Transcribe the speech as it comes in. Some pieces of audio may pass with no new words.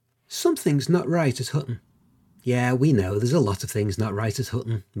Something's not right at Hutton. Yeah, we know there's a lot of things not right at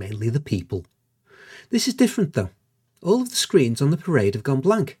Hutton, mainly the people. This is different though. All of the screens on the parade have gone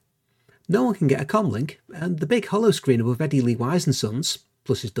blank. No one can get a comlink, and the big hollow screen above Eddie Lee Wise and Sons,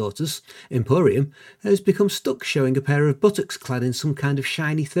 plus his daughter's, Emporium, has become stuck showing a pair of buttocks clad in some kind of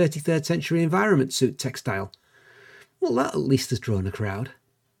shiny 33rd century environment suit textile. Well, that at least has drawn a crowd.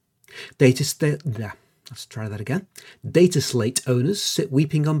 Data slate owners sit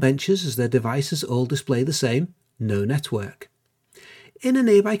weeping on benches as their devices all display the same, no network. In a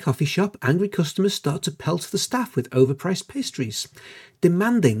nearby coffee shop, angry customers start to pelt the staff with overpriced pastries,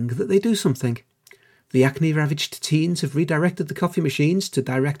 demanding that they do something. The acne-ravaged teens have redirected the coffee machines to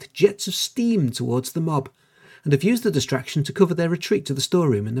direct jets of steam towards the mob, and have used the distraction to cover their retreat to the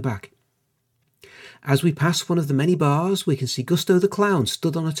storeroom in the back. As we pass one of the many bars, we can see Gusto the Clown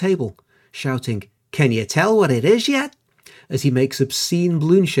stood on a table, shouting, "Can you tell what it is yet?" as he makes obscene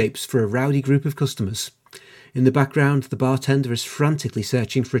balloon shapes for a rowdy group of customers. In the background, the bartender is frantically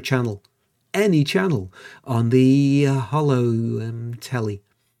searching for a channel. Any channel on the hollow telly.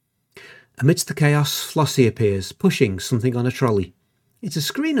 Amidst the chaos, Flossie appears, pushing something on a trolley. It's a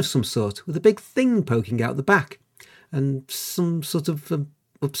screen of some sort, with a big thing poking out the back, and some sort of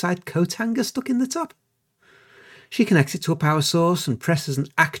upside coat hanger stuck in the top. She connects it to a power source and presses an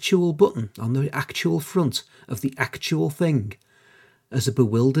actual button on the actual front of the actual thing, as a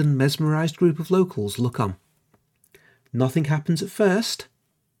bewildered, mesmerised group of locals look on. Nothing happens at first,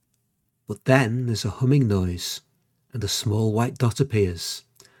 but then there's a humming noise, and a small white dot appears.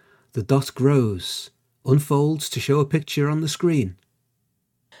 The dot grows, unfolds to show a picture on the screen.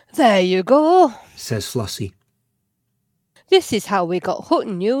 "There you go," says Flossie. "This is how we got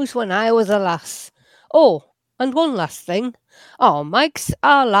Hutton News when I was a lass. Oh, and one last thing. Our mics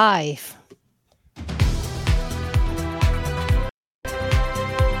are live."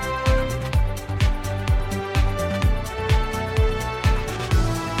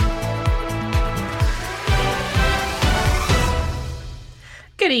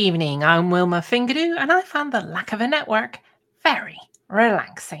 Good evening, I'm Wilma Fingadoo, and I found the lack of a network very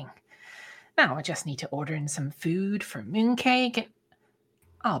relaxing. Now I just need to order in some food for mooncake and...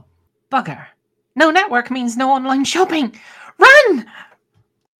 Oh, bugger. No network means no online shopping. Run!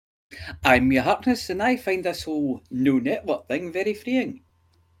 I'm your Harkness, and I find this whole no network thing very freeing.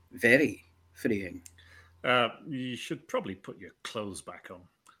 Very freeing. You should probably put your clothes back on.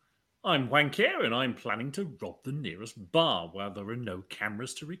 I'm Wankier, and I'm planning to rob the nearest bar where there are no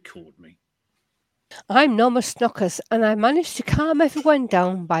cameras to record me. I'm Norma Snockers, and I managed to calm everyone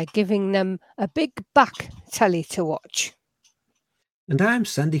down by giving them a big back telly to watch. And I'm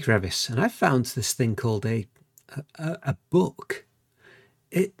Sandy Crevice, and I found this thing called a book.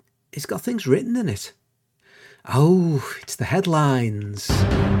 It's got things written in it. Oh, it's the headlines.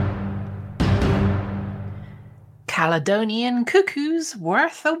 Caledonian cuckoos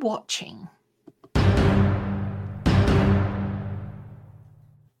worth a watching.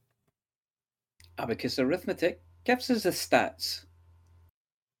 Abacus Arithmetic gives us the stats.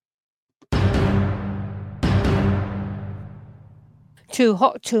 Too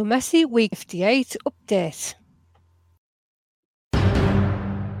Hot, Too Messy, Week 58 update.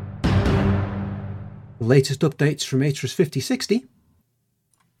 Latest updates from Atris 5060.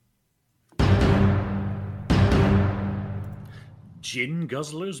 Gin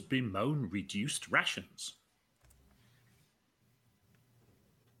guzzlers bemoan reduced rations.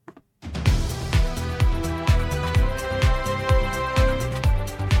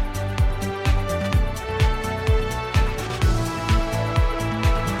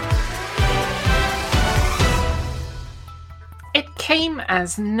 It came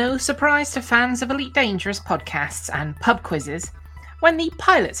as no surprise to fans of Elite Dangerous podcasts and pub quizzes when the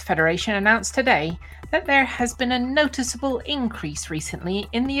Pilots Federation announced today that there has been a noticeable increase recently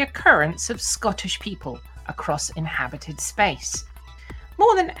in the occurrence of Scottish people across inhabited space.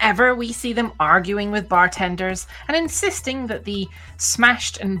 More than ever, we see them arguing with bartenders and insisting that the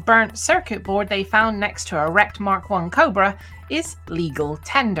smashed and burnt circuit board they found next to a wrecked Mark I Cobra is legal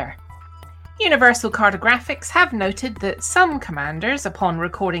tender. Universal Cartographics have noted that some commanders, upon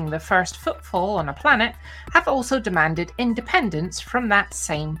recording the first footfall on a planet, have also demanded independence from that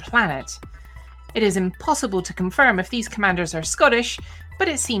same planet. It is impossible to confirm if these commanders are Scottish, but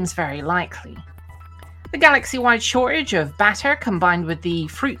it seems very likely. The galaxy-wide shortage of batter combined with the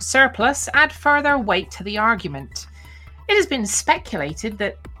fruit surplus add further weight to the argument. It has been speculated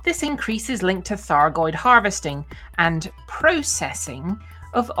that this increase is linked to Thargoid harvesting and processing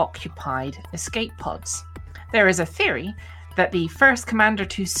of occupied escape pods. There is a theory that the first commander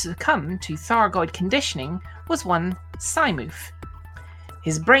to succumb to Thargoid conditioning was one Simuth.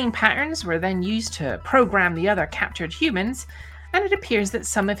 His brain patterns were then used to program the other captured humans, and it appears that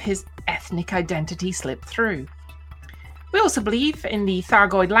some of his ethnic identity slipped through. We also believe in the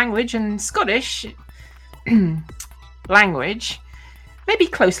Thargoid language and Scottish language may be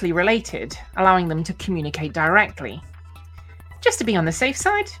closely related, allowing them to communicate directly. Just to be on the safe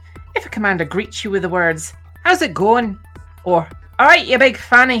side, if a commander greets you with the words, "How's it going?" or "Alright, you big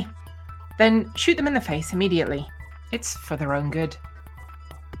fanny," then shoot them in the face immediately. It's for their own good.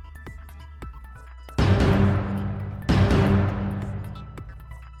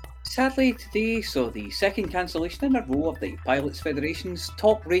 Sadly, today saw the second cancellation in a row of the Pilots Federation's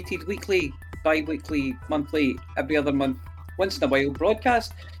top-rated weekly, bi-weekly, monthly, every other month, once-in-a-while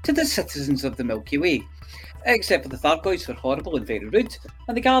broadcast to the citizens of the Milky Way. Except for the Thargoids, who are horrible and very rude,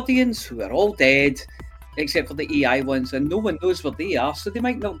 and the Guardians, who are all dead, except for the AI ones, and no one knows where they are, so they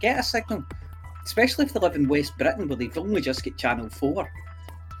might not get a signal. Especially if they live in West Britain, where they've only just got Channel 4.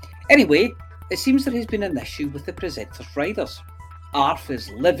 Anyway, it seems there has been an issue with the presenter's riders. Arf is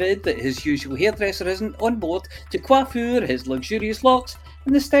livid that his usual hairdresser isn't on board to coiffure his luxurious locks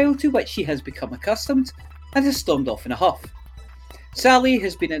in the style to which he has become accustomed, and has stormed off in a huff. Sally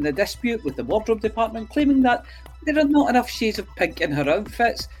has been in a dispute with the wardrobe department, claiming that there are not enough shades of pink in her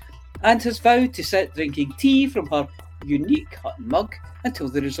outfits, and has vowed to sit drinking tea from her unique Hutton mug until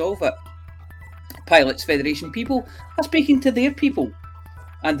they resolve it. Pilots Federation people are speaking to their people,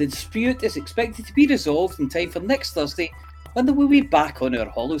 and the dispute is expected to be resolved in time for next Thursday, when they will be back on our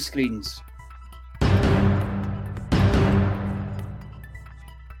holo screens.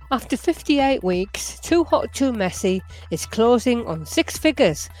 After 58 weeks, Too Hot Too Messy is closing on 6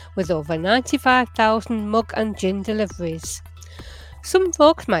 figures with over 95,000 mug and gin deliveries. Some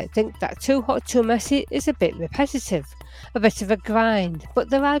folks might think that Too Hot Too Messy is a bit repetitive, a bit of a grind, but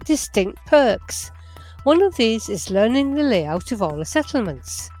there are distinct perks. One of these is learning the layout of all the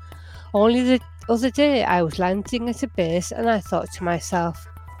settlements. Only the other day I was landing at a base and I thought to myself,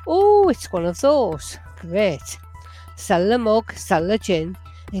 oh, it's one of those. Great. Sell the mug, sell the gin,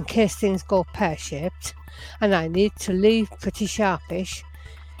 in case things go pear-shaped, and I need to leave pretty sharpish.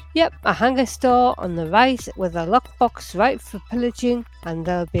 Yep, a hangar store on the right with a lockbox right for pillaging, and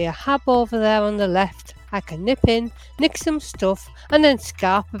there'll be a hab over there on the left. I can nip in, nick some stuff, and then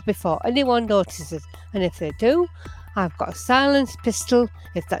scarp it before anyone notices, and if they do, I've got a silenced pistol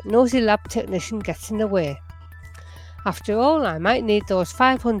if that nosy lab technician gets in the way. After all, I might need those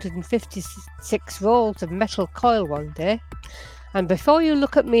 556 rolls of metal coil one day. And before you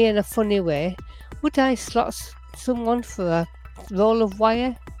look at me in a funny way, would I slot someone for a roll of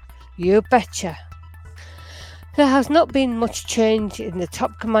wire? You betcha. There has not been much change in the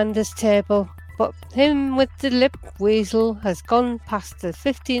top commander's table, but him with the lip weasel has gone past the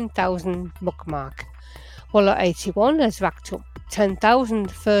 15,000 mug mark. Waller 81 has racked up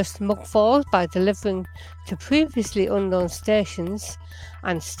 10,000 first mug falls by delivering to previously unknown stations,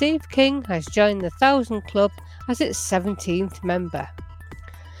 and Steve King has joined the 1,000 Club as its 17th member.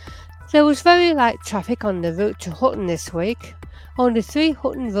 There was very light traffic on the route to Hutton this week. Only 3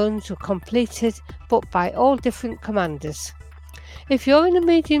 Hutton runs were completed, but by all different commanders. If you're in a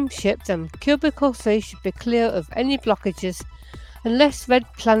medium ship, then Cubicle 3 should be clear of any blockages, unless Red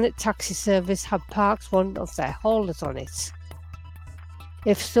Planet Taxi Service have parked one of their haulers on it.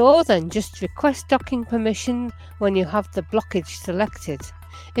 If so, then just request docking permission when you have the blockage selected.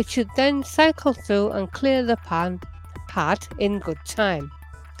 It should then cycle through and clear the pad in good time.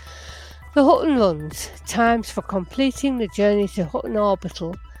 The Hutton runs, times for completing the journey to Hutton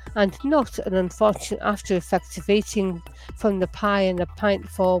Orbital, and not an unfortunate after effect of eating from the pie and a pint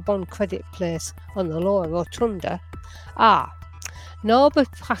for 1 credit place on the lower rotunda, are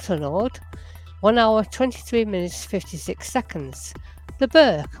Norbert Patternode, 1 hour 23 minutes 56 seconds, The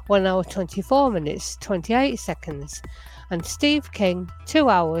Burke, 1 hour 24 minutes 28 seconds, and Steve King, 2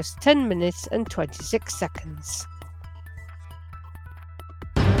 hours 10 minutes and 26 seconds.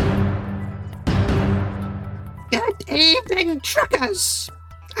 Good evening, truckers!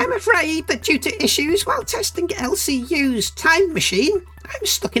 I'm afraid that due to issues while testing LCU's time machine, I'm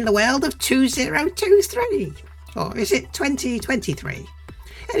stuck in the world of 2023. Or is it 2023?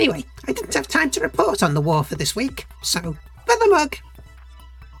 Anyway, I didn't have time to report on the war for this week, so for the mug.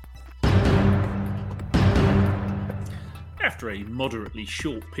 After a moderately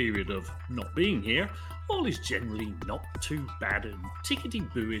short period of not being here, all is generally not too bad and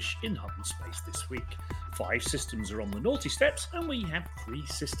tickety-booish in Hutton space this week. 5 systems are on the naughty steps, and we have 3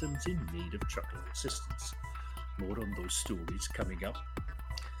 systems in need of truckling assistance. More on those stories coming up.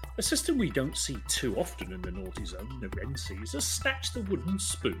 A system we don't see too often in the naughty zone, the Rensees, has snatched the wooden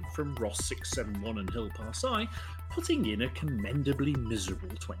spoon from Ross 671 and Hill Pass I, putting in a commendably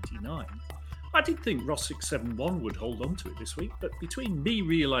miserable 29. I did think Ross 671 would hold on to it this week, but between me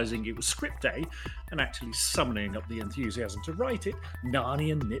realising it was script day and actually summoning up the enthusiasm to write it,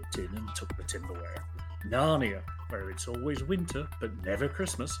 Narnia nipped in and took the timberware. Narnia, where it's always winter but never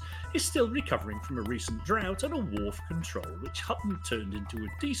Christmas, is still recovering from a recent drought and a wharf control which Hutton turned into a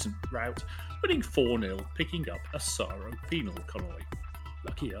decent rout, winning 4-0, picking up a Saro penal Connoy.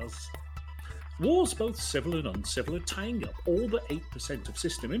 Lucky us. Wars both civil and uncivil are tying up all but 8% of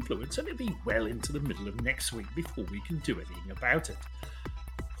system influence, and it'll be well into the middle of next week before we can do anything about it.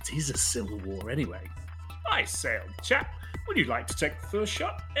 What is a civil war anyway? I say, old chap, would you like to take the first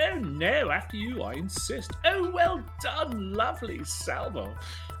shot? Oh no, after you, I insist. Oh, well done, lovely Salvo.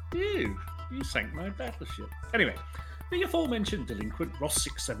 You sank my battleship. Anyway, the aforementioned delinquent Ross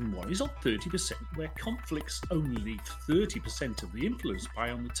 671 is on 30%, where conflicts only leave 30% of the influence pie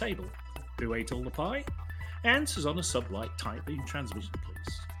on the table. Who ate all the pie? Answers on a sublight tight beam transmission,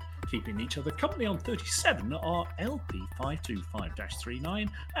 please. Keeping each other company on 37 are LP525-39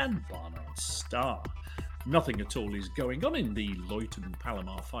 and Barnard Star. Nothing at all is going on in the Luyton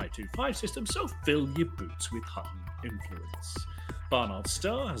Palomar 525 system, so fill your boots with Hutton influence. Barnard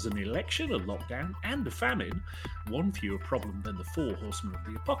Star has an election, a lockdown, and a famine. One fewer problem than the 4 horsemen of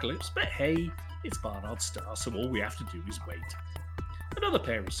the apocalypse, but hey, it's Barnard Star, so all we have to do is wait. Another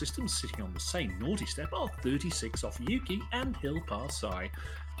pair of systems sitting on the same naughty step are 36 off Yuki and Hill Pass I,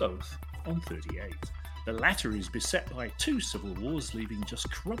 both on 38. The latter is beset by 2 civil wars, leaving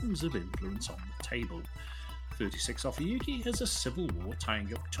just crumbs of influence on the table. 36 off Yuki has a civil war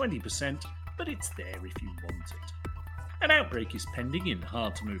tying up 20%, but it's there if you want it. An outbreak is pending in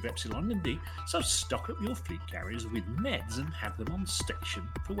hard-to-move Epsilon and D, so stock up your fleet carriers with meds and have them on station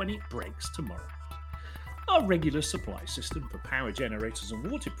for when it breaks tomorrow. Our regular supply system for power generators and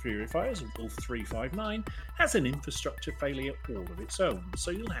water purifiers, Wolf 359, has an infrastructure failure all of its own, so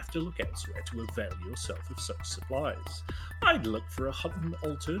you'll have to look elsewhere to avail yourself of such supplies. I'd look for a Hutton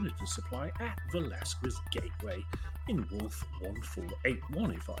alternative supply at Velasquez Gateway in Wolf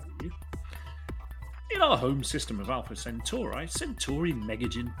 1481 if I were you. In our home system of Alpha Centauri, Centauri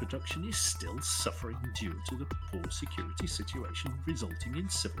Megagen production is still suffering due to the poor security situation resulting in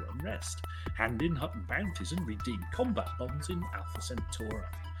civil unrest. Hand in Hutton bounties and redeem combat bonds in Alpha Centauri.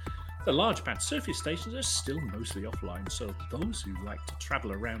 The large pad surface stations are still mostly offline, so those who like to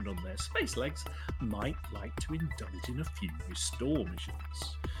travel around on their space legs might like to indulge in a few restore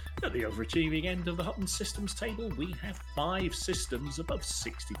missions. At the overachieving end of the Hutton systems table, we have 5 systems above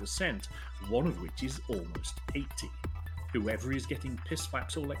 60%, one of which is almost 80. Whoever is getting piss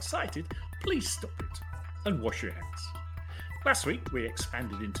flaps all excited, please stop it and wash your hands. Last week we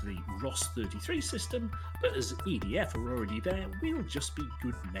expanded into the Ross 33 system, but as EDF are already there, we'll just be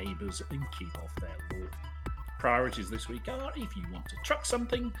good neighbours and keep off their lawn. Priorities this week are, if you want to truck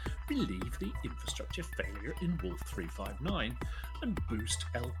something, relieve the infrastructure failure in Wolf 359 and boost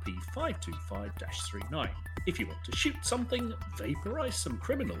LP 525-39. If you want to shoot something, vaporise some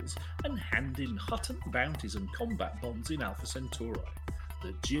criminals and hand in Hutton bounties and combat bonds in Alpha Centauri.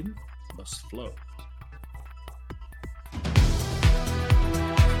 The gin must flow.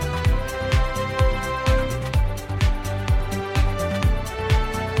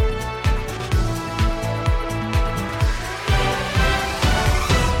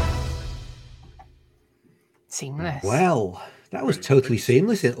 Seamless. Well, that was totally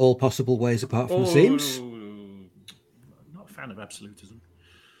seamless in all possible ways apart from the seams. Not a fan of absolutism.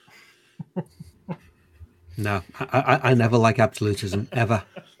 No, I never like absolutism, ever.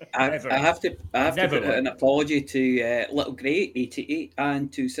 I have to put an apology to Little Grey 88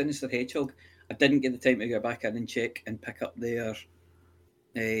 and to Sinister Hedgehog. I didn't get the time to go back in and check and pick up their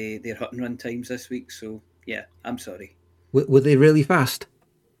Hutton run times this week, so yeah, I'm sorry. Were they really fast?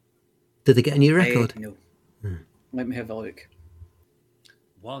 Did they get a new record? No. Let me have a look.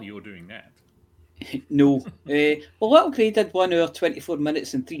 While you're doing that. No. Well, Little Grey did 1 hour, 24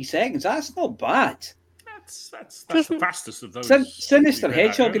 minutes and 3 seconds. That's not bad. That's the fastest of those. Sinister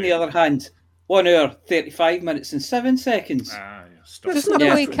Hedgehog, on the other hand, 1 hour, 35 minutes and 7 seconds. It's not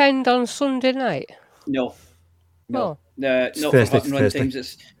a weekend on Sunday night. No. Oh. Not for Hutton run times.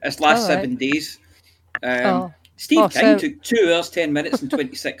 It's last 7 days. Steve King took 2 hours, 10 minutes and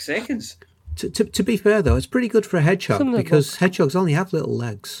 26 seconds. To be fair, though, it's pretty good for a hedgehog because hedgehogs only have little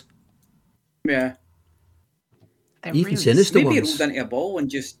legs. Yeah. Even really sinister maybe ones. Rolled into a ball and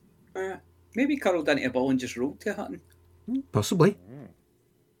just... maybe curled into a ball and just rolled to Hutton. Possibly.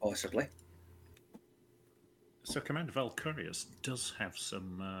 Possibly. So Commander Valkyrius does have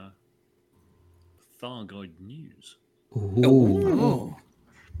some Thargoid news. Ooh.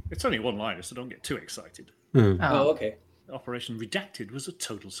 It's only one liner, so don't get too excited. Oh, okay. Operation Redacted was a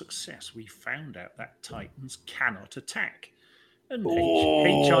total success. We found out that Titans cannot attack. And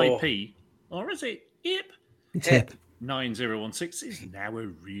HIP, or is it IP? It's hip. 9016 is now a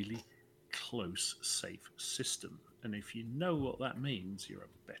really close, safe system. And if you know what that means, you're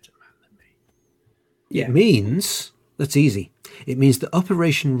a better man than me. Yeah. It means, that's easy, it means that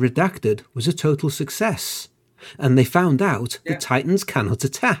Operation Redacted was a total success. And they found out Yeah. the Titans cannot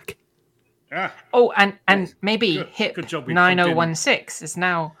attack. Ah, Oh, and maybe Good- HIP good job we plugged in. 9016 is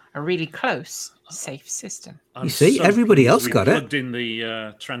now a really close, safe system. I'm see, so everybody pleased else we got it. plugged in the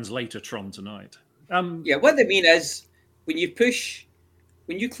translatortron tonight. Yeah, what they mean is when you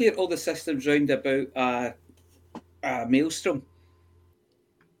clear all the systems round about a maelstrom,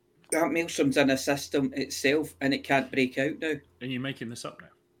 that maelstrom's in a system itself and it can't break out now. And you're making this up now.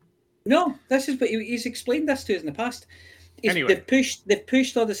 No, this is what he's explained this to us in the past. Anyway. They've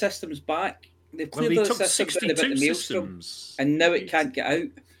pushed all the systems back. They've Well, cleared they all the took systems round about 62 the maelstrom, systems. and now it can't get out.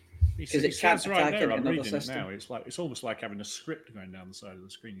 He 'cause it says can't right attack there, into I'm another reading system. it now. It's almost like having a script going down the side of the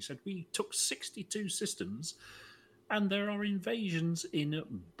screen. He said, we took 62 systems and there are invasions in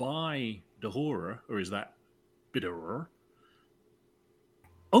by the horror, or is that Bidorer?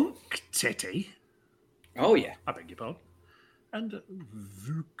 Unkteti, Oh yeah, I beg your pardon, and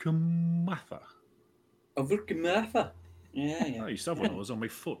Vukamatha. a Vurkamatha. Yeah. I used to have one that was on my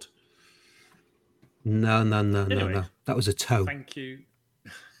foot. No. Anyway. That was a toe. Thank you.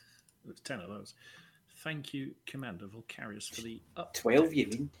 There's 10 of those. Thank you, Commander Volcarius, for the up. 12, you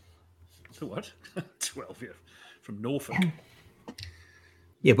mean? The what? 12, yeah. From Norfolk.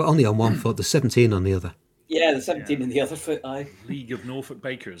 Yeah, but only on one foot. There's 17 on the other. Yeah, the 17 in the other foot. Aye. League of Norfolk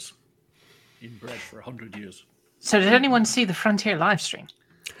Bakers. Inbred for 100 years. So did anyone see the Frontier live stream?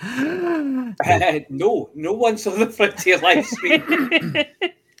 No one saw the Frontier live stream.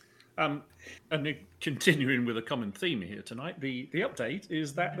 And then continuing with a common theme here tonight, the update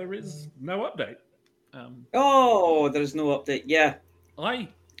is that there is no update. Oh, there's no update. Yeah. I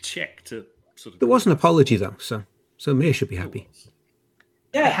checked at sort of... There was an apology, though, so May should be happy.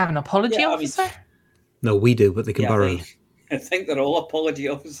 Yeah. They have an apology Yeah, I mean- officer? No, we do, but they can borrow them. I think they're all apology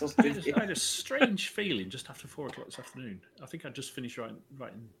officers. I had a strange feeling just after 4 o'clock this afternoon. I think I just finished writing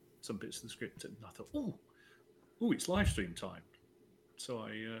some bits of the script, and I thought, oh, it's live stream time. So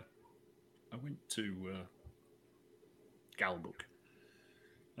I went to Galbook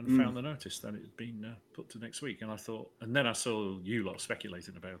and found the notice that it had been put to next week. And I thought, and then I saw you lot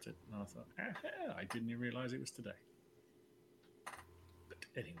speculating about it, and I thought, I didn't even realise it was today. But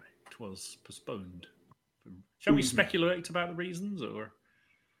anyway, it was postponed. Shall we speculate about the reasons, or?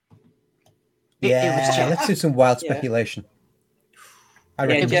 It was Jeff. Let's do some wild Yeah. speculation. I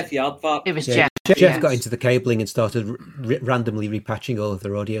Yeah, reckon. Jeff Yardfart. It was Yeah, Jeff. Jeff yes. got into the cabling and started randomly repatching all of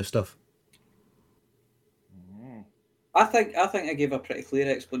their audio stuff. I think I gave a pretty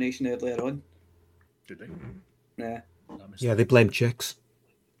clear explanation earlier on. Did they? Yeah. I missed Yeah, that. they blame chicks.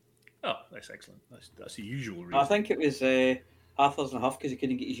 Oh, that's excellent. That's the usual reason. I think it was Arthur's and a half because he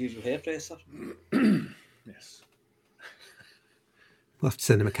couldn't get his usual hairdresser. Yes. We'll have to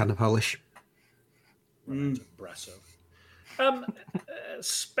send him a can of polish. Brasso.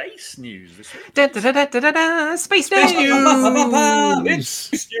 Space news this week. Da, da, da, da, da, da, da. Space It's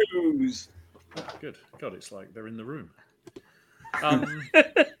news. news. Good. God, it's like they're in the room.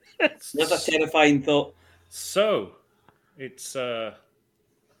 There's a terrifying thought. So, it's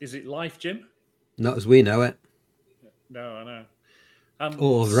is it life, Jim? Not as we know it. No, I know.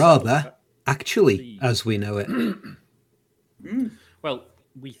 Or so, rather, actually, as we know it. well,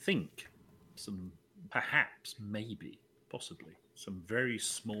 we think some, perhaps, maybe, possibly, some very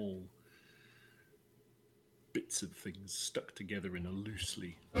small bits of things stuck together in a loose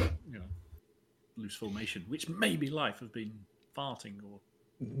formation, which maybe life have been farting or.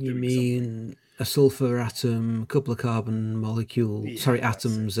 You doing mean a sulfur atom, a couple of carbon molecules, Yeah, that's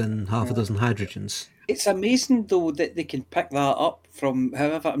atoms, and half a dozen hydrogens? It's amazing though that they can pick that up from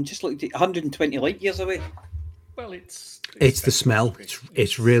however I'm just looking at 120 light years away. Well, it's It's the smell.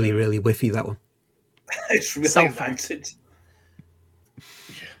 It's really, really whiffy, that one. It's really So advanced.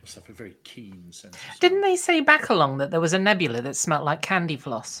 Yeah, must have a very keen sense. of Didn't they say back along that there was a nebula that smelled like candy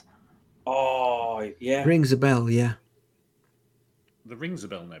floss? Oh yeah. Rings a bell, yeah. the Rings a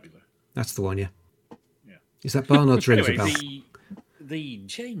Bell Nebula. That's the one, yeah. Yeah. Is that Barnard's rings a Anyway, bell? the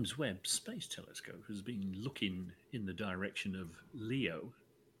James Webb Space Telescope has been looking in the direction of Leo,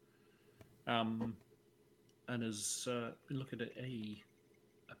 and has been looking at a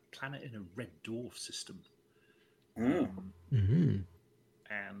planet in a red dwarf system Mhm.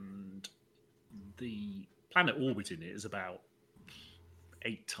 And the planet orbiting it is about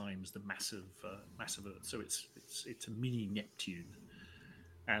 8 times the mass of Earth. So it's a mini Neptune,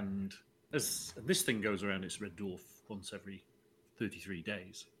 and as this thing goes around its red dwarf once every 33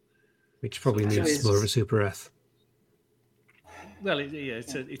 days, Which probably So means it's- it's more of a super Earth. well, it's Yeah.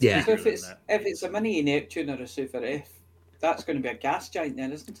 So bigger if than that. it's a mini Neptune or a Super F, that's going to be a gas giant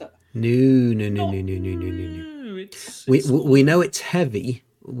then, isn't it? No. It's We know it's heavy.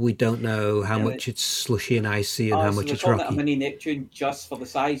 We don't know how Yeah, much it's slushy and icy and Oh, how so much they're it's calling it a rocky. mini Neptune just for the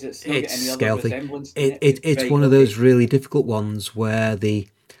size. It's not got It's any other scale thing. resemblance to It's Right, one of okay. those really difficult ones where the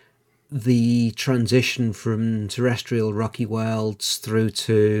transition from terrestrial rocky worlds through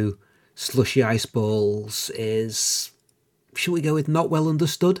to slushy ice balls is, shall we go with, not well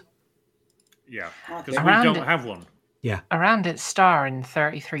understood? Yeah, Okay. because we Around don't it- have one. Yeah. Around its star in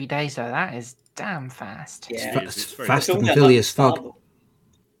 33 days, though, that is damn fast. Yeah. It is, it's very Faster only than a Phileas star, Fogg. though.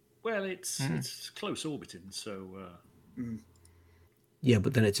 Well, it's close orbiting, so Yeah,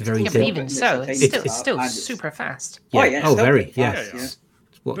 but then it's very Yeah, but dim. even It's so, a it's tiny still, star, still and it's- super fast. Oh, yeah, Oh, still very, pretty yeah. fast, It's-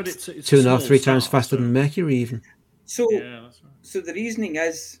 What, But it's a 2.5, 3 small times star, faster so- than Mercury even. So, yeah, that's right. so the reasoning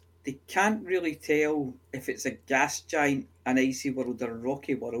is they can't really tell if it's a gas giant, an icy world, or a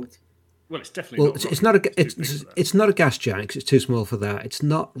rocky world. Well, it's definitely Well, not. it's not a too big for that. it's not a gas giant because it's too small for that. It's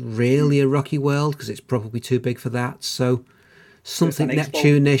not really a rocky world because it's probably too big for that. So something an ice ball.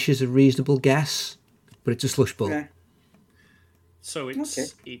 Neptune-ish is a reasonable guess, but it's a slush ball. Yeah. So Okay.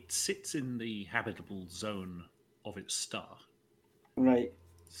 it sits in the habitable zone of its star. Right.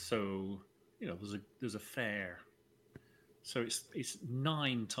 So there's a fair. So it's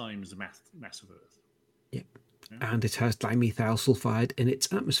 9 times the mass of Earth. And it has dimethyl sulfide in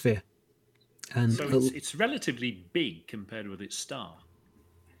its atmosphere. And So it's relatively big compared with its star.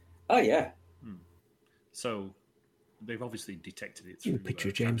 Oh, yeah. So they've obviously detected it through Picture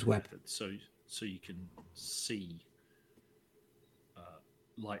of James transit Webb. methods. So you can see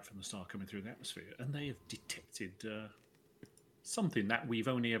light from the star coming through the atmosphere, and they have detected something that we've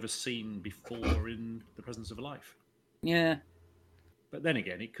only ever seen before in the presence of life. Yeah. But then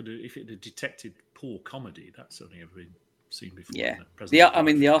again, it could have, if it had detected poor comedy, that's only ever been seen before. Yeah. In the presence They are, of I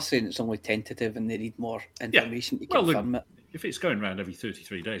mean, life. they are saying it's only tentative and they need more information to Well, confirm it. If it's going around every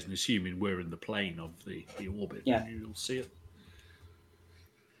 33 days, and assuming we're in the plane of the orbit, Yeah. then you'll see it.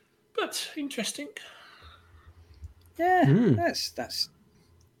 But interesting. Yeah, Hmm. that's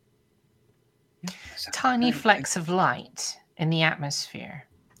Tiny flecks of light in the atmosphere.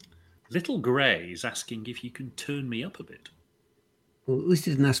 Little Grey is asking if you can turn me up a bit. well, at least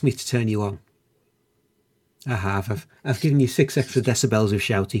he didn't ask me to turn you on. I have. I've given you 6 extra decibels of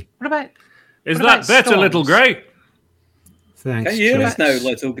shouty. What about Is What that about better, Little storms? Grey? Thanks, Can you hear Joe. us now,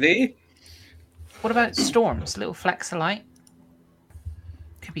 little grey? what about storms? Little flecks of light.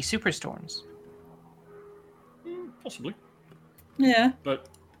 Could be superstorms. Possibly. Yeah. But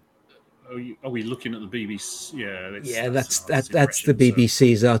are we looking at the BBC? Yeah, Yeah, that's an artist that's the impression, so-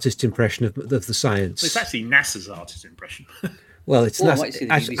 BBC's artist impression of the science. It's actually NASA's artist impression. Well, it's Well, I not. might say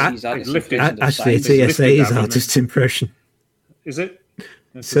the BBC's artist lifted- impression of Actually, it's science. lifted ESA's that from artist's impression. Is it?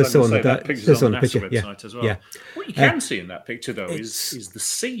 Says so on the that di- picture's says on the on the NASA picture, yeah. website as well. Yeah. What you can see in that picture, though, It's- is the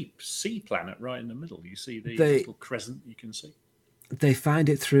sea planet right in the middle. You see the They- little crescent you can see. They find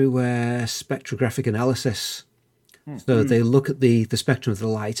it through spectrographic analysis. So they look at the spectrum of the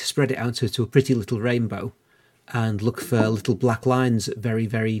light, spread it out to a pretty little rainbow, and look for little black lines at very,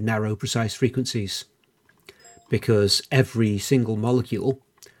 very narrow, precise frequencies. Because every single molecule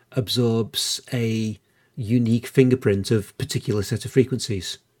absorbs a unique fingerprint of particular set of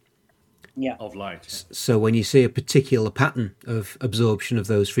frequencies. Yeah. Of light. So when you see a particular pattern of absorption of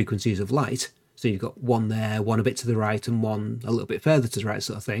those frequencies of light, so you've got one there, one a bit to the right, and one a little bit further to the right,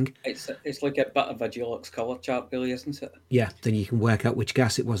 sort of thing. It's like a bit of a Geolux colour chart, really, isn't it? Yeah, then you can work out which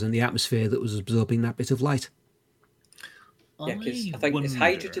gas it was in the atmosphere that was absorbing that bit of light. Yeah, because I think is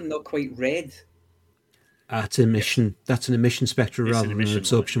hydrogen not quite red? That's an emission spectra It's an rather than an emission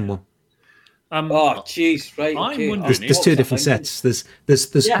absorption one, one. Oh, jeez, right. I'm Okay. wondering There's two different sets. There's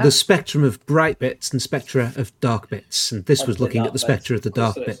Yeah. the spectrum of bright bits and spectra of dark bits, and this That's was the looking dark at the spectra of bits. the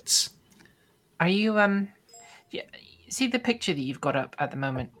dark Of course it is. bits. Are you yeah, see the picture that you've got up at the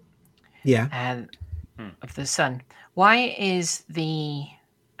moment Yeah, of the sun? Why is the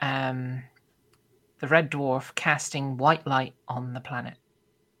red dwarf casting white light on the planet?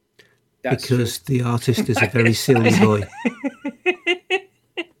 That's because the artist is a very silly boy. true.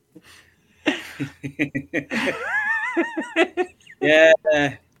 Yeah.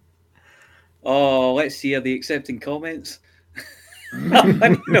 Oh, let's see. Are they accepting comments? I'm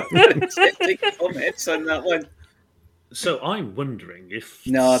not accepting comments on that one. So I'm wondering if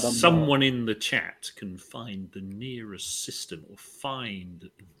No, they're someone in the chat can find the nearest system or find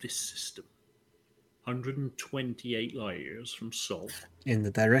this system. 128 light years from Sol, In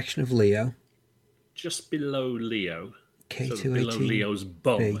the direction of Leo. just below Leo. So below K218. Leo's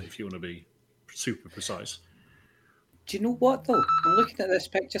bum, B. if you want to be super precise. Do you know what, though? I'm looking at this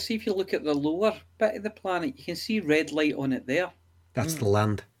picture. See if you look at the lower bit of the planet, you can see red light on it there. That's the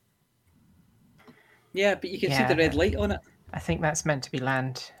land. Yeah, but you can see Yeah. the red light on it. I think that's meant to be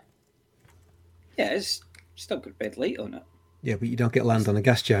land. Yeah, it's still got red light on it. Yeah, but you don't get land on a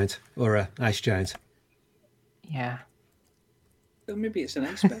gas giant or a ice giant. Yeah. Well, maybe it's an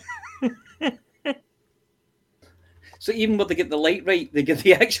iceberg. So even when they get the light right, they get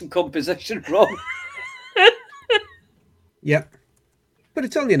the actual composition wrong. Yep. But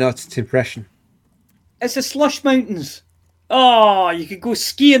it's only an artist's impression. It's the slush mountains. Oh, you could go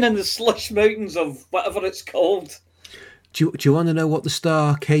skiing in the slush mountains of whatever it's called. Do you want to know what the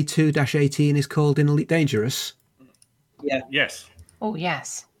star K2-18 is called in Elite Dangerous? Yeah. Yes. Oh,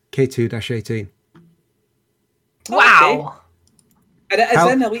 yes. K2-18. Wow. And it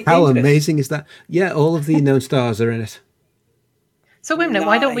is in Elite How Dangerous. amazing is that? Yeah, all of the known stars are in it. So wait a minute,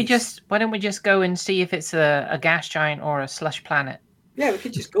 why don't we Nice. just go and see if it's a gas giant or a slush planet? Yeah, we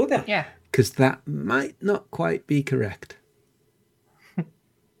could just go there. Yeah. Because that might not quite be correct.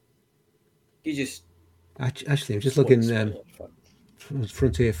 You just... Actually, I'm just looking from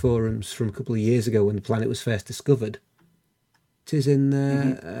Frontier forums from a couple of years ago when the planet was first discovered. It is in...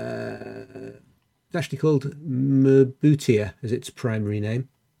 it's actually called Mbutia as its primary name.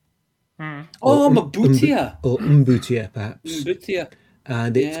 Oh, Mabutia. Or Mbutia, perhaps. Mabutia.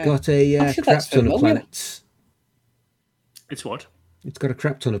 And it's Yeah. got a Actually, crap that's ton of familiar. planets. It's what? It's got a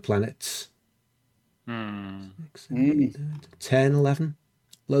crap ton of planets. 10, 11.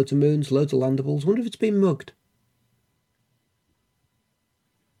 Loads of moons, loads of landables. Wonder if it's been mugged.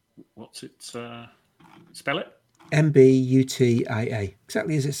 What's it? Spell it? Mbutia.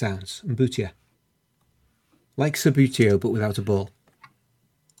 Exactly as it sounds. Mbutia. Like Sabutio, but without a ball.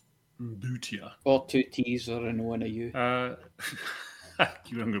 Butia. Or two T's or an O and a U. You're not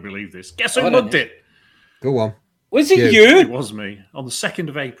going to believe this. Guess who I don't mugged know. it? Go on. Was it Yeah. It you? was me on the 2nd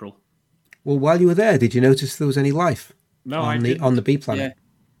of April. Well, while you were there, did you notice there was any life No, I on didn't. the B planet?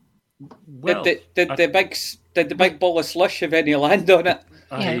 Well, did the big ball of slush have any land on it?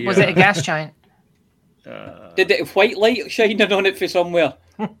 Yeah. Was it a gas giant? Did it have white light shining on it for somewhere?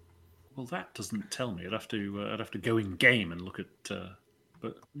 Well, that doesn't tell me. I'd have to go in game and look at.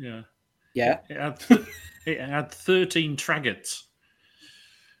 But yeah, Yeah. it had 13 traggots.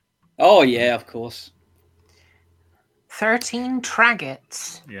 Oh yeah, of course. 13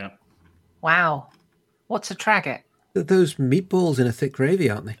 traggots. Yeah. Wow. What's a traggot? Those meatballs in a thick gravy,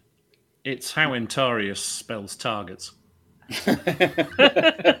 aren't they? It's how Antarius spells targets.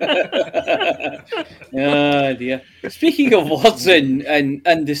 Oh dear. Speaking of words and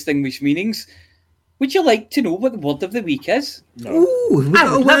undistinguished meanings, would you like to know what the word of the week is? Ooh, we I got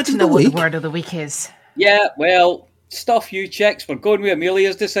a would word love to of know the what the week. word of the week is. Yeah, well, stuff you chicks. We're going with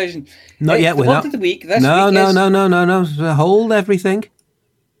Amelia's decision. Not yet, The we're word not. of the week this No, week no, is... no. Hold everything.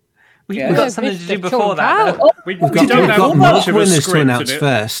 We've Yeah. got something to Mr. do before that. Chunk though. out. We We've don't got have mug much of a winners to script announce in it.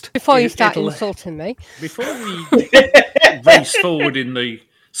 first. Before you start It'll- insulting me. Before we race forward in the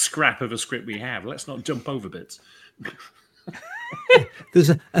scrap of a script we have, let's not jump over bits.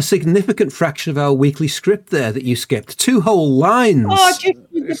 There's a significant fraction of our weekly script there that you skipped. 2 whole lines. Oh, just keep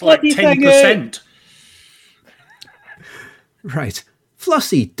the It's like bloody thing out. 10%. Right.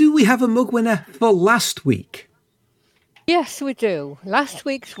 Flossie, do we have a mug winner for last week? Yes, we do. Last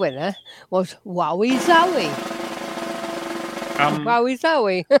week's winner was Wowie Zowie. Wowie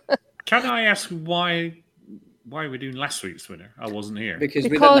Zowie. Can I ask why we're doing last week's winner? I wasn't here. Because we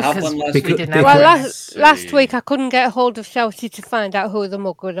Because- didn't have one last we week. didn't have Well, one. last week I couldn't get a hold of Shouty to find out who the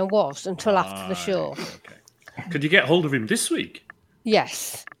mug winner was until after the show. Okay. Could you get hold of him this week?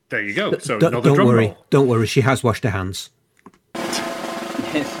 Yes. There you go. So Don't another drum worry. roll. Don't worry. She has washed her hands.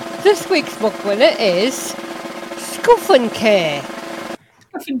 This week's mug winner is Scuffinkay.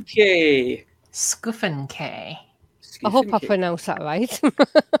 Okay. Scuffinkay. I hope I pronounced that right.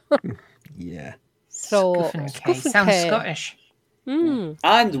 Yeah. So, Scuffinkay. Sounds Scuffinkay. Scottish. Mm.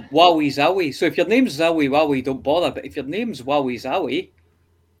 And Wowie Zowie. So if your name's Zowie Wowie, don't bother. But if your name's Wowie Zowie,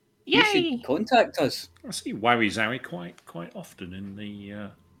 you Yay! should contact us. I see Wowie Zowie quite often in the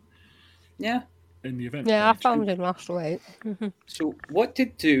Yeah. event. Yeah, I page. found him last week. So what to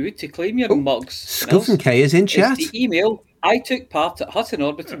do to claim your mugs Scuff and K is in chat. is to email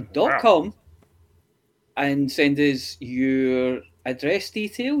itookpart@huttonorbital.com and send us your address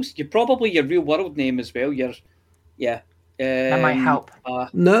details. You probably your real world name as well, your Yeah. That might help.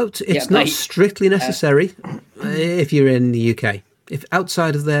 No, it's not strictly necessary if you're in the UK. If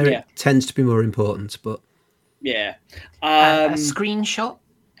outside of there, it tends to be more important. But yeah, a screenshot.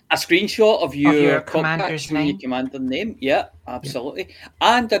 A screenshot of your commander's name. Your commander name. Yeah, absolutely.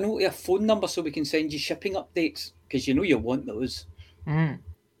 Yeah. And a note of a phone number so we can send you shipping updates because you know you want those. Mm.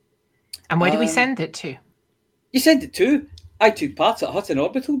 And where do we send it to? You send it to I took part at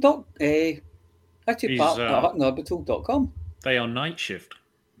huttonorbital.com. huttonorbital.com. They are night shift.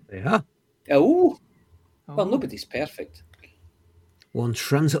 They are. Oh. Well, nobody's perfect. One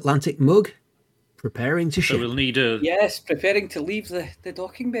transatlantic mug. Preparing to ship. So we'll need a... Yes, preparing to leave the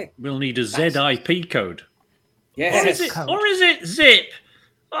docking bay. We'll need a ZIP code. Yes. Or is it zip?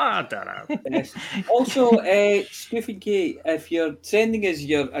 I don't know. Yes. Also, Spoofing Kate, if you're sending us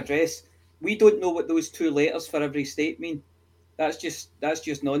your address, we don't know what those 2 letters for every state mean. That's just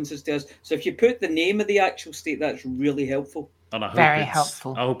nonsense to us. So if you put the name of the actual state, that's really helpful. And I hope Very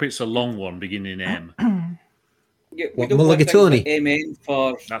helpful. I hope it's a long one beginning M. Yeah, we don't want things like MN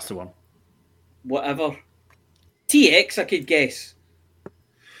for... That's the one. Whatever. TX, I could guess.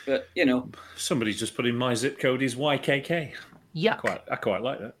 But, you know. Somebody's just put in my zip code is YKK. Yeah. I quite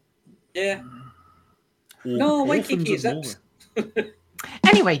like that. Yeah. No, YKK is it.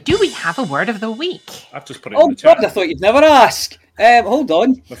 Anyway, do we have a word of the week? I've just put it in the chat. God, I thought you'd never ask. Hold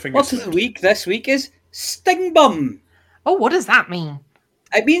on. Word of the week this week is sting bum. Oh, what does that mean?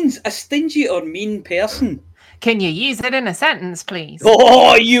 It means a stingy or mean person. Can you use it in a sentence, please?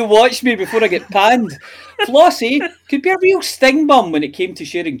 Oh, you watch me before I get panned. Flossie could be a real sting bum when it came to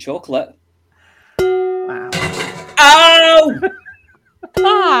sharing chocolate. Wow. Ow!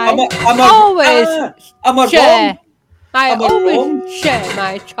 I always share. I always share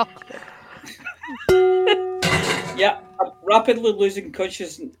my chocolate. Yeah, I'm rapidly losing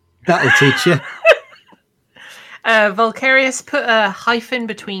consciousness. That'll teach you. Vulcarius put a hyphen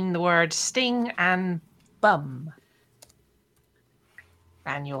between the word sting and bum.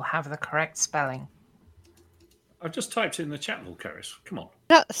 And you'll have the correct spelling. I just typed it in the chat, Vulcarius. Come on.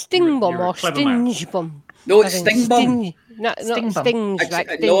 That sting bum or stinge bum? No, it's sting bum. Not stings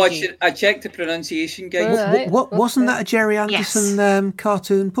like stingy. No, I checked the pronunciation, guys. Right. What wasn't that a Jerry Anderson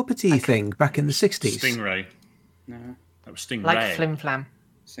cartoon puppety thing back in the 60s? Stingray. No. That was Stingray. Like Flim Flam.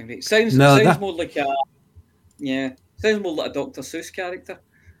 Stingray. Sounds more like a... Yeah. Sounds more like a Dr. Seuss character.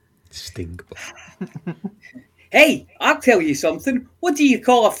 Sting bum. Hey, I'll tell you something. What do you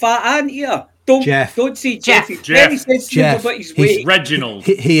call a fat anteater? Don't say Jeff. Jeff. Jeff. About his weight. He's Reginald.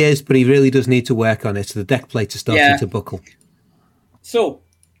 He is, but he really does need to work on it. The deck plates are starting to buckle. So,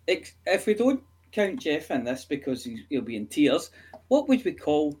 if we don't count Jeff in this because he'll be in tears, what would we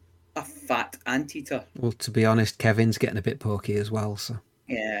call a fat anteater? Well, to be honest, Kevin's getting a bit porky as well. So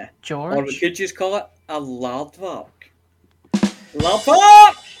yeah, George. Or we could just call it a lardvark.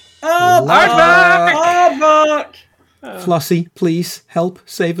 Lardvark! Lardvark! Flossie, please help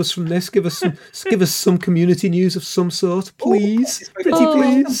save us from this. Give us some community news of some sort, please. Pretty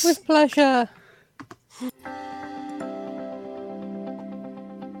please. With pleasure.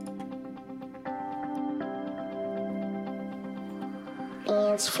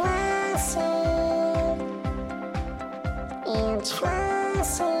 It's Flossie. It's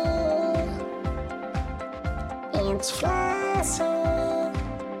Flossie. It's Flossie.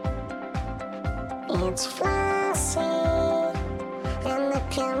 It's Flossie. And the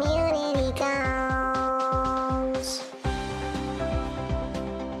community goes.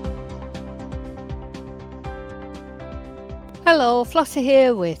 Hello, Flossie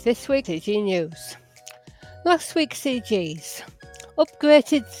here with this week's CG News. Last week's CGs.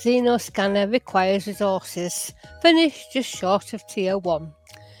 Upgraded Xenoscanner requires resources, finished just short of Tier 1,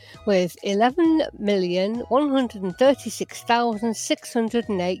 with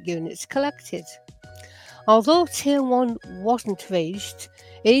 11,136,608 units collected. Although Tier 1 wasn't reached,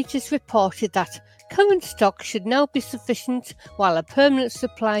 Aegis reported that current stock should now be sufficient while a permanent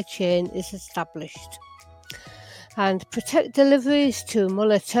supply chain is established. And Protect deliveries to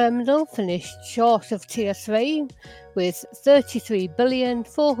Muller Terminal finished short of Tier 3 with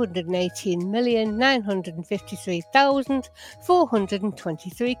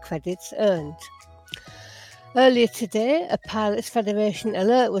 33,418,953,423 credits earned. Earlier today, a Pilots Federation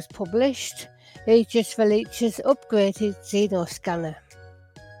alert was published. Aegis releases upgraded Xenoscanner.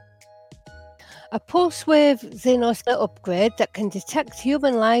 A pulse-wave Xenoscanner upgrade that can detect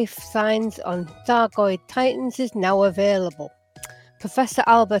human life signs on Thargoid Titans is now available. Professor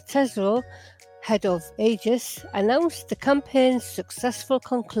Albert Tesreau, head of Aegis, announced the campaign's successful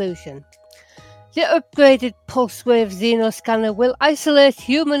conclusion. The upgraded pulse wave xenoscanner will isolate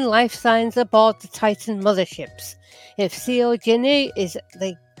human life signs aboard the Titan motherships. If COGNE is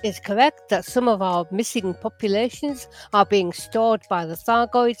correct that some of our missing populations are being stored by the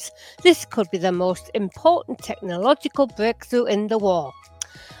Thargoids, this could be the most important technological breakthrough in the war.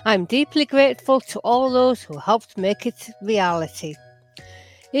 I'm deeply grateful to all those who helped make it reality.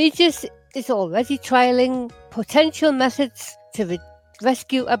 Aegis is already trialling potential methods to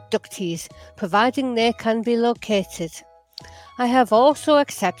rescue abductees, providing they can be located. I have also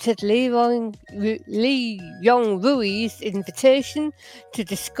accepted Li Yongrui's invitation to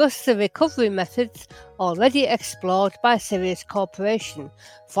discuss the recovery methods already explored by Sirius Corporation,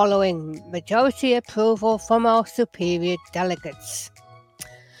 following majority approval from our superior delegates.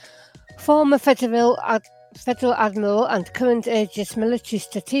 Former Federal Admiral and current Aegis military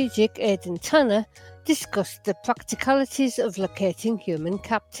strategic Aidan Tanner discussed the practicalities of locating human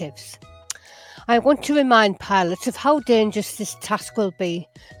captives. I want to remind pilots of how dangerous this task will be.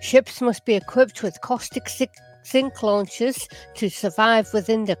 Ships must be equipped with caustic zinc launchers to survive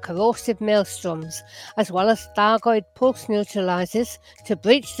within the corrosive maelstroms, as well as Thargoid pulse neutralizers to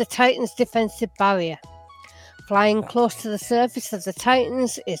breach the Titan's defensive barrier. Flying close to the surface of the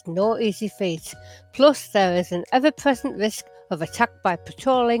Titans is no easy feat, plus there is an ever-present risk of attack by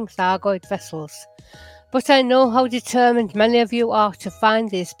patrolling Thargoid vessels. But I know how determined many of you are to find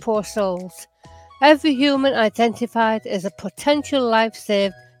these poor souls. Every human identified as a potential life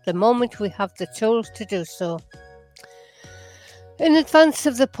saved the moment we have the tools to do so. In advance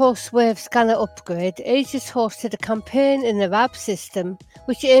of the pulse wave scanner upgrade, Aegis hosted a campaign in the RAB system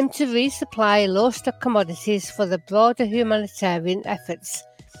which aimed to resupply low-stock commodities for the broader humanitarian efforts.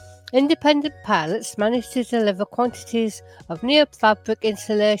 Independent pilots managed to deliver quantities of neofabric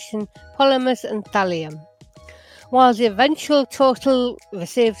insulation, polymers and thallium. While the eventual total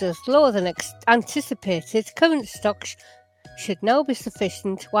received was lower than anticipated, current stocks should now be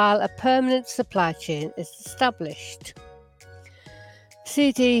sufficient while a permanent supply chain is established.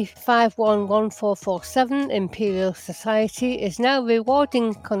 CD 511447 Imperial Society is now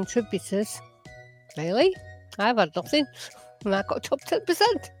rewarding contributors. Really? I've had nothing. And I got top 10%.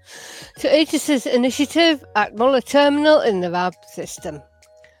 To Aegis's initiative at Muller Terminal in the RAB system.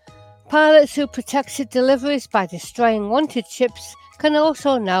 Pilots who protected deliveries by destroying wanted ships can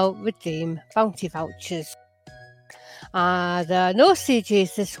also now redeem bounty vouchers. There are no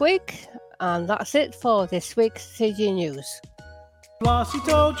CGs this week, and that's it for this week's CG News. Flossie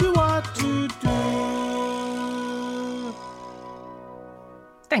told you what to do.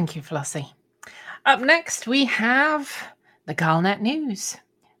 Thank you, Flossie. Up next, we have the Galnet News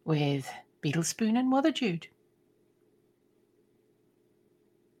with Beetlespoon and Mother Jude.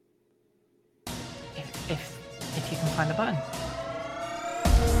 If you can find the button.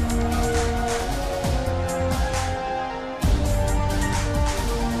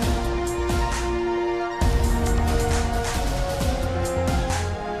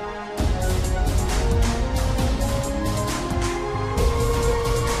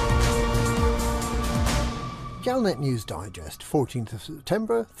 Galnet News Digest, 14th of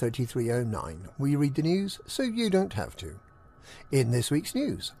September, 3309. We read the news so you don't have to. In this week's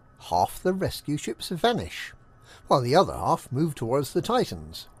news, half the rescue ships vanish, while the other half move towards the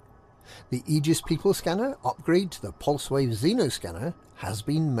Titans. The Aegis People Scanner upgrade to the Pulsewave Xenoscanner has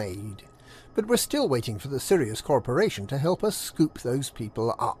been made, but we're still waiting for the Sirius Corporation to help us scoop those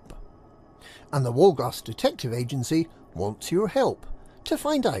people up. And the Wolgast Detective Agency wants your help to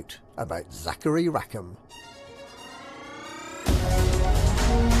find out about Zachary Rackham.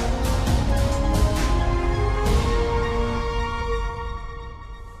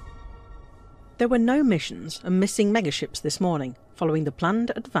 There were no missions and missing megaships this morning, following the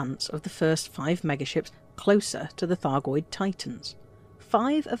planned advance of the first 5 megaships closer to the Thargoid Titans.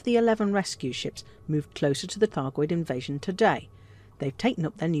 5 of the 11 rescue ships moved closer to the Thargoid invasion today. They've taken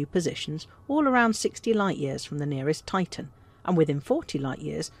up their new positions all around 60 light-years from the nearest Titan, and within 40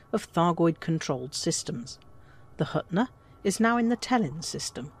 light-years of Thargoid-controlled systems. The Hutner is now in the Tellin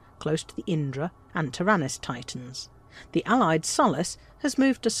system, close to the Indra and Tyrannus Titans. The allied Solace has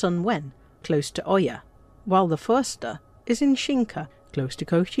moved to Sun Wen, close to Oya, while the Forster is in Shinka, close to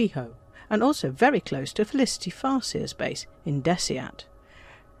Koshiho, and also very close to Felicity Farseer's base in Desiat.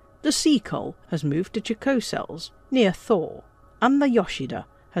 The Seacoal has moved to Chakosels, near Thor, and the Yoshida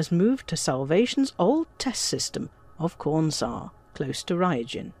has moved to Salvation's old test system of Kornsar, close to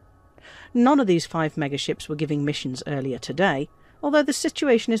Ryujin. None of these 5 megaships were giving missions earlier today, although the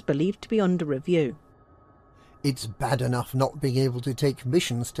situation is believed to be under review. It's bad enough not being able to take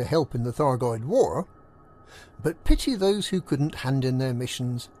missions to help in the Thargoid War, But pity those who couldn't hand in their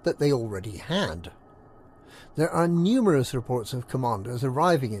missions that they already had. There are numerous reports of commanders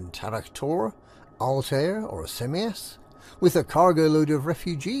arriving in Taraktor, Altair or Semias with a cargo load of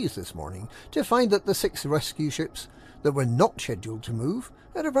refugees this morning to find that the 6 rescue ships that were not scheduled to move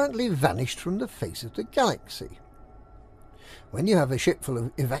had apparently vanished from the face of the galaxy. When you have a ship full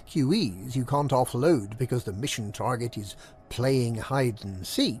of evacuees you can't offload because the mission target is playing hide and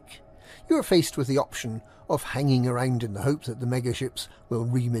seek, you are faced with the option of hanging around in the hope that the megaships will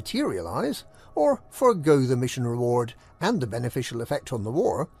rematerialise, or forgo the mission reward and the beneficial effect on the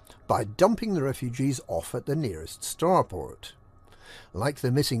war by dumping the refugees off at the nearest starport. Like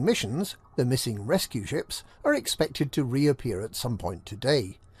the missing missions, the missing rescue ships are expected to reappear at some point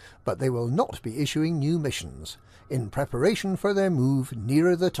today, but they will not be issuing new missions, in preparation for their move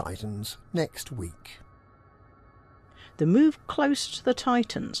nearer the Titans next week. The move close to the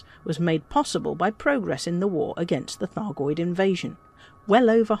Titans was made possible by progress in the war against the Thargoid invasion. Well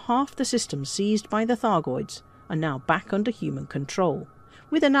over half the systems seized by the Thargoids are now back under human control,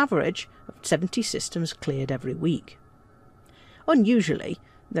 with an average of 70 systems cleared every week. Unusually,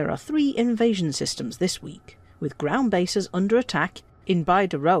 there are 3 invasion systems this week, with ground bases under attack in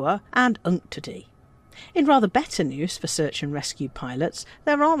Baidaroa and Unktadi. In rather better news for search and rescue pilots,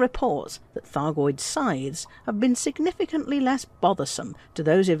 there are reports that Thargoid scythes have been significantly less bothersome to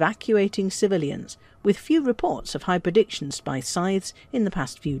those evacuating civilians, with few reports of high predictions by scythes in the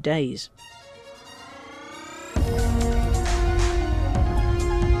past few days.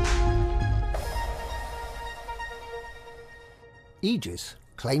 Aegis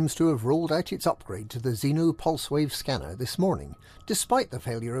claims to have rolled out its upgrade to the Xeno Pulsewave scanner this morning, despite the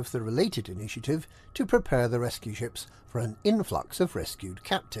failure of the related initiative to prepare the rescue ships for an influx of rescued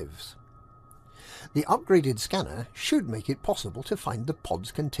captives. The upgraded scanner should make it possible to find the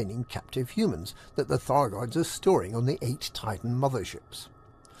pods containing captive humans that the Thargoids are storing on the 8 Titan motherships.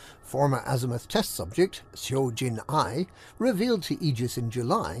 Former Azimuth test subject Xiao Jin Ai revealed to Aegis in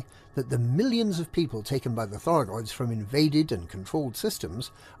July that the millions of people taken by the Thargoids from invaded and controlled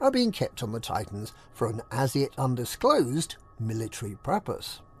systems are being kept on the Titans for an as yet undisclosed military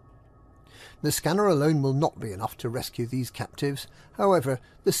purpose. The scanner alone will not be enough to rescue these captives. However,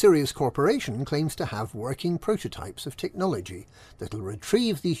 the Sirius Corporation claims to have working prototypes of technology that will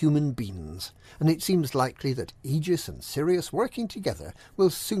retrieve the human beings, and it seems likely that Aegis and Sirius working together will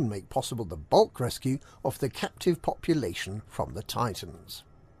soon make possible the bulk rescue of the captive population from the Titans.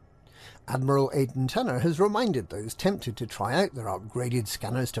 Admiral Aidan Tanner has reminded those tempted to try out their upgraded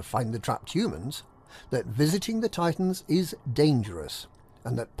scanners to find the trapped humans that visiting the Titans is dangerous,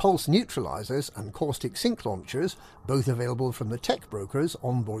 and that pulse neutralizers and caustic sink launchers, both available from the tech brokers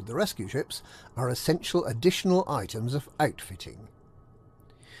on board the rescue ships, are essential additional items of outfitting.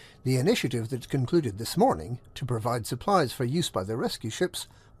 The initiative that concluded this morning to provide supplies for use by the rescue ships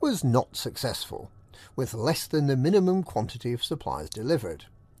was not successful, with less than the minimum quantity of supplies delivered.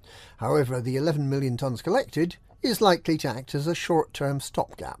 However, the 11 million tonnes collected is likely to act as a short-term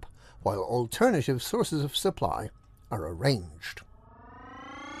stopgap, while alternative sources of supply are arranged.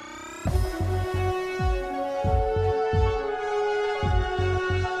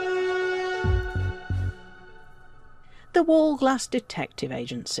 The Wallglass Detective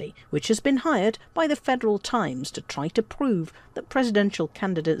Agency, which has been hired by the Federal Times to try to prove that presidential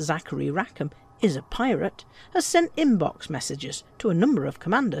candidate Zachary Rackham is a pirate, has sent inbox messages to a number of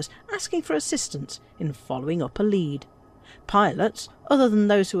commanders asking for assistance in following up a lead. Pilots, other than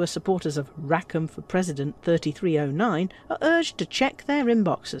those who are supporters of Rackham for President 3309, are urged to check their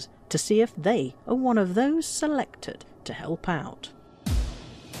inboxes to see if they are one of those selected to help out.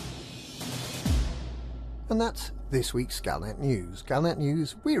 And that's this week's Galnet News. Galnet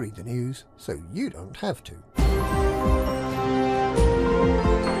News, we read the news so you don't have to.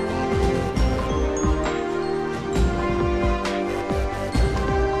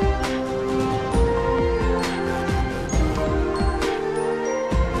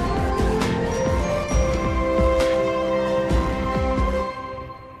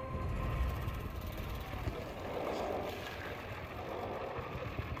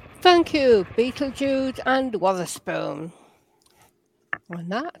 Thank you, Beetlejuice and Wotherspoon. On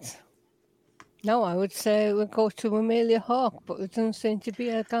that, now I would say we'll go to Amelia Hawke, but there doesn't seem to be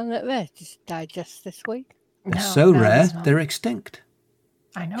a Galnet Rare to digest this week. They're so rare, they're extinct.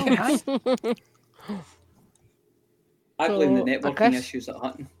 I know, right? I blame the networking issues at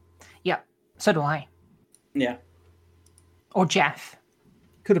Hutton. Yeah, so do I. Yeah. Or Jeff.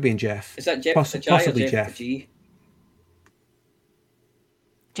 Could have been Jeff. Is that Jeff? Possibly Jeff.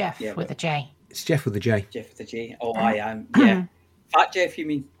 Jeff with a J. It's Jeff with a J. Jeff with a J. Oh, I am. Yeah. Fat Jeff, you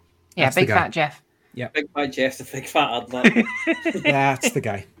mean? Yeah, That's big fat Jeff. Yep. Big Fat Jeff, the big fat adler. That's the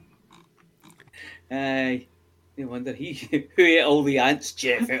guy. Aye. No wonder who ate all the ants?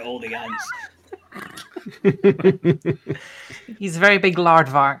 Jeff ate all the ants. He's a very big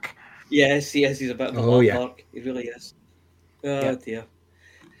lardvark. Yes, he is. He's a bit of a lark. He really is. Oh dear.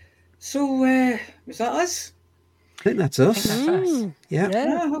 So, was that us? I think that's us. Yeah.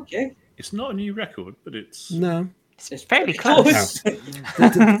 Ah, okay. It's not a new record, but it's... No. It's fairly close. You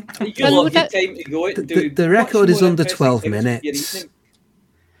got time to go out and do The record much is more under interesting 12 things with your minutes. evening.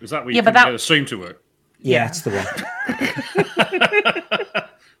 Was that where you couldn't get a stream to work? Yeah, that's the one.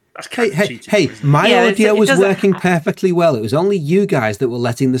 That's kind of cheating, Hey, isn't it? my audio was doesn't- working perfectly well. It was only you guys that were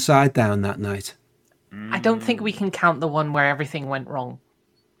letting the side down that night. I don't think we can count the one where everything went wrong.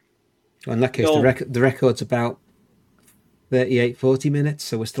 Well, in that case, No. the record's about 38, 40 minutes,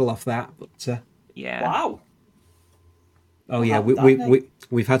 so we're still off that. But Yeah. Wow. oh yeah, Well,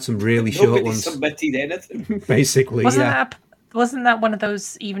 we've had some really short Nobody ones. submitted anything. Basically, Wasn't that one of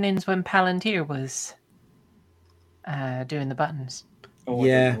those evenings when Palantir was doing the buttons? Oh, I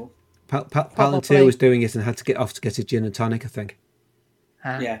Yeah. don't know. Palantir was doing it and had to get off to get a gin and tonic, I think.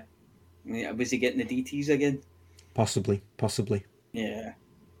 Yeah. Was he getting the DTs again? Possibly. Yeah.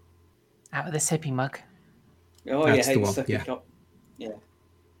 Out of the sippy mug. Oh, That's yeah. the He's one, sucking yeah. cup. Yeah.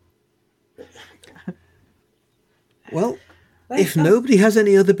 Well, Right, if nobody has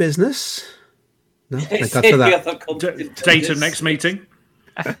any other business, no, thank God for that. Date of next meeting?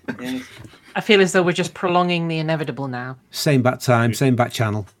 Yeah. I feel as though we're just prolonging the inevitable now. Same bat time, same bat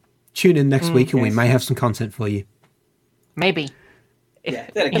channel. Tune in next week and we may have some content for you. Maybe. Yeah,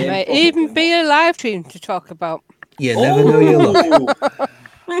 then It again, might probably even not. be a live stream to talk about. You never know your luck.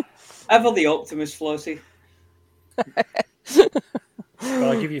 Oh! Ever the optimist, Flossie.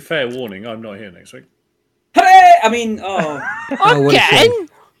 Well, I give you fair warning, I'm not here next week. Hooray! I mean, oh, Oh, what a shame. Again?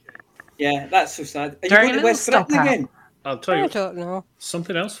 yeah, that's so sad. Are you Dirty going to little West Britain stop-out. again? I'll tell I you don't know.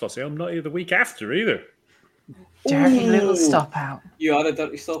 something else, Fossey. I'm not here the week after either. Dirty little Ooh. stop out. You are a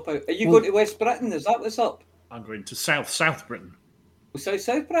dirty stop out. Are you going to West Britain? Is that what's up? I'm going to South Britain.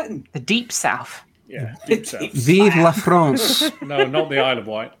 South Britain? The deep south. Yeah, deep south. Vive la France. No, not the Isle of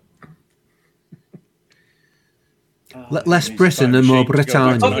Wight. Less Britain and more Shame to go back to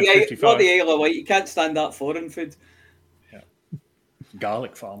Britannia. Not the Isle of Wight. You can't stand that foreign food.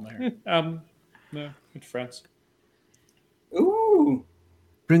 Garlic farm there. No, good France. Ooh.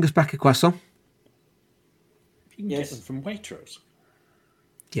 Bring us back a croissant. You can Yes. get them from Waitrose.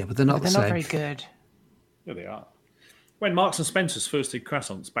 Yeah, but they're not They're the not same. very good. Yeah, they are. When Marks and Spencer's first did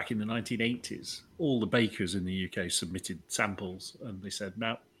croissants back in the 1980s, all the bakers in the UK submitted samples, and they said,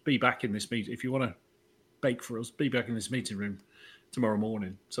 "Now, be back in this meeting if you want to bake for us. Be back in this meeting room tomorrow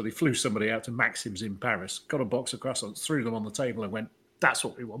morning." So they flew somebody out to Maxim's in Paris, got a box of croissants, threw them on the table, and went, "That's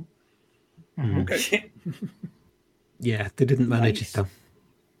what we want." Okay. Yeah, they didn't manage it though.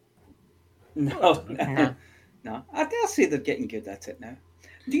 No. I dare say they're getting good at it now.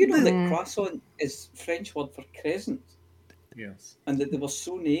 Do you know that croissant is French word for crescent, Yes. and that they were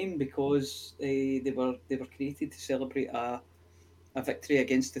so named because they were created to celebrate a victory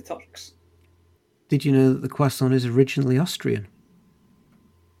against the Turks? Did you know that the croissant is originally Austrian?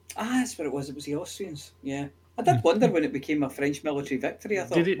 Ah, that's what it was. It was the Austrians. Yeah, I did wonder when it became a French military victory. I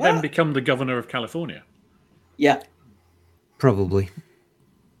thought, Did it "What?" then become the governor of California? Yeah. Probably.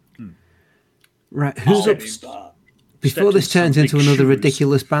 Right, who's Oh, up? Stop. Before stepped this in some turns big into another shoes.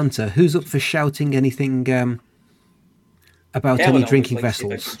 ridiculous banter, who's up for shouting anything about Helen any always drinking likes to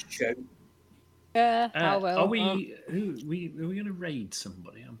vessels? shout. Yeah, I will. Are we going to raid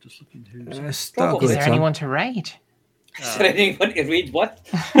somebody? I'm just looking who's. Probably. Is Stargate's there on. anyone to raid? Is there anyone to read what?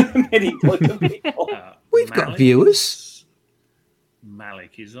 Many other people. We've got Malik viewers.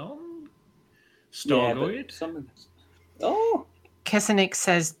 Malik is on. Yeah, but Stargoid. someone- Oh, Kissenik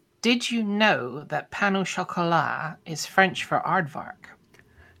says, "Did you know that pain au chocolat is French for aardvark?"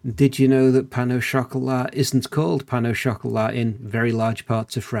 Did you know that pain au chocolat isn't called pain au chocolat in very large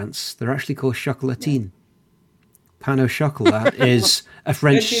parts of France? They're actually called chocolatine. Pain au chocolat is a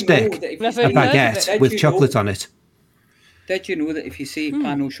French Did you know stick, that if Never a heard of it. baguette Did with you chocolate know- on it. Did you know that if you say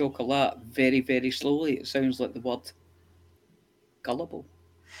pain au chocolat very, very slowly, it sounds like the word gullible?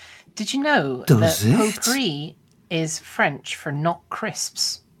 Did you know Does that it? potpourri is French for not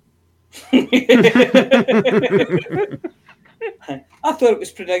crisps? I thought it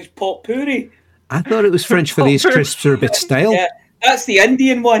was pronounced potpourri. I thought it was French for these crisps are a bit stale. Yeah, that's the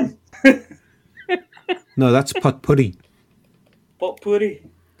Indian one. No, that's potpourri. Potpourri.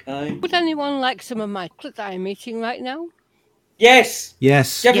 Aye. Would anyone like some of my chocolate that I'm eating right now? Yes.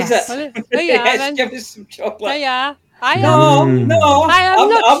 Yes. Give Yes. us Well, it. there you are Yes, then. give us some chocolate. There you are. I am. No, no. I am I'm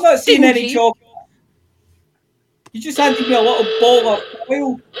not not seeing any stingy. chocolate. You just handed me a little ball of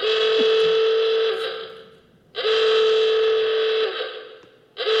oil.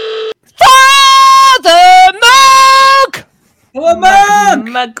 Father Mug! Oh, mug!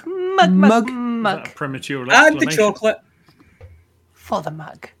 Mug. Is that a premature And the exclamation? chocolate. For the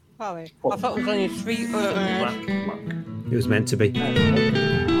mug. Sorry, I thought it was only 3. That mug. It was meant to be.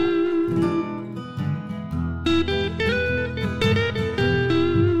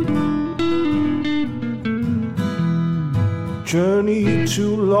 Journey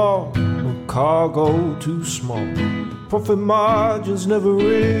too long, no cargo too small. Profit margins never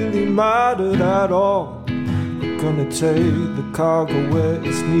really mattered at all. We're gonna take the cargo where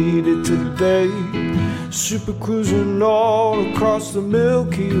it's needed today. Super cruising all across the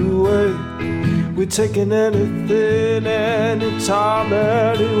Milky Way. We're taking anything, anytime,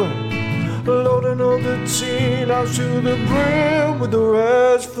 anywhere. Loading all the teen out to the brim with the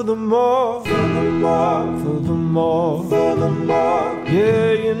rest for the more, for the more, for the more, for the more.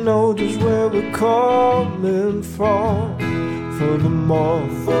 Yeah, you know just where we're coming from. For the more,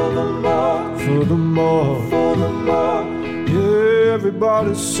 for the more, for the more, for the more. Yeah,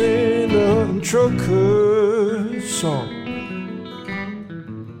 everybody sing the trucker song.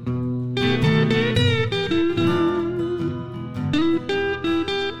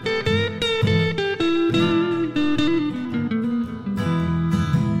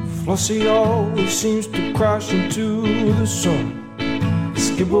 Flossie always seems to crash into the sun.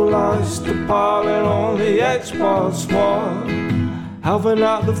 Skibble likes the pilot on the Xbox One. Alvin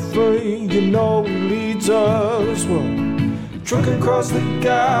out the frame, you know he leads us well. Trucking across the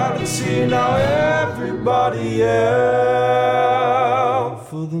galaxy, now everybody out.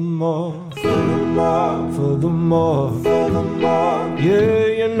 For the more, for the more, for the more, for the more. Yeah,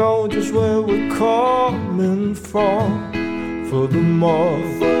 you know just where we're coming from. For the more,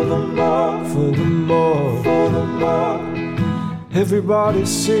 for the more, for the more, for the more. Everybody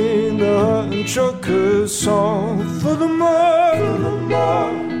sing the Hutton Truckers song. For the more, for the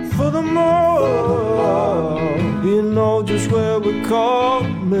more, for the more. You know just where we're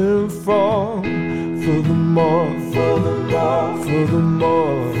coming from. For the more, for the more, for the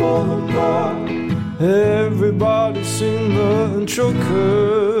more, for the more. Everybody sing the Hutton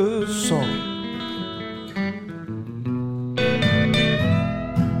Truckers song.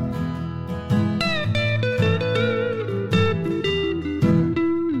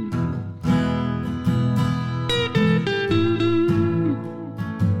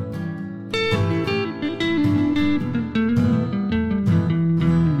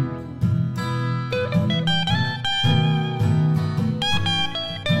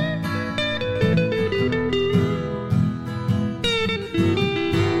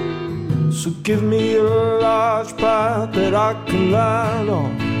 So give me a large path that I can land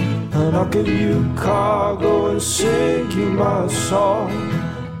on, and I'll give you cargo and sing you my song.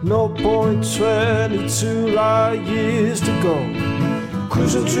 No point 22 light years to go,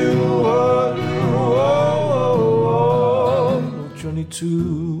 cruising to no journey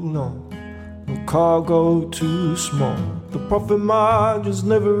too long, no cargo too small. The profit margins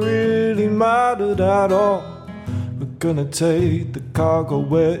never really mattered at all. We're gonna take the cargo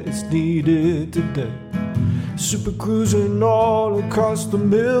where it's needed today. Super cruising all across the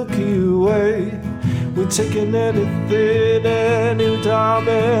Milky Way. We're taking anything, anytime,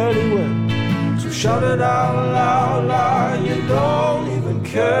 anywhere. So shout it out loud, loud. You don't even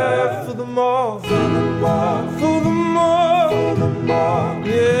care. For the more, for the more, for the more, for the more.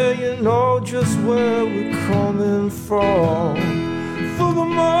 Yeah, you know just where we're coming from. For the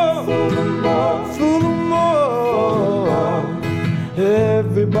more, for the more, for the more.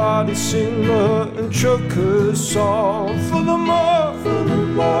 Everybody sing the Hutton Truckers song. For the more, for the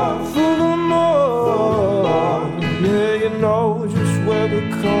more, for the more. Yeah, you know just where we're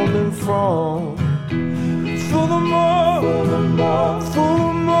coming from. For the more, for the more, for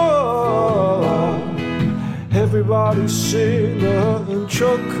the more. Everybody sing the Hutton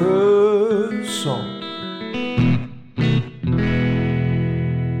Truckers song.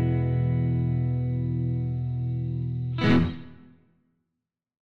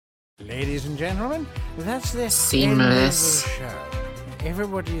 Ladies and gentlemen, that's the Seamless. end of the show.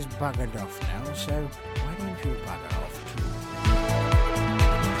 Everybody's buggered off now, so why don't you bugger off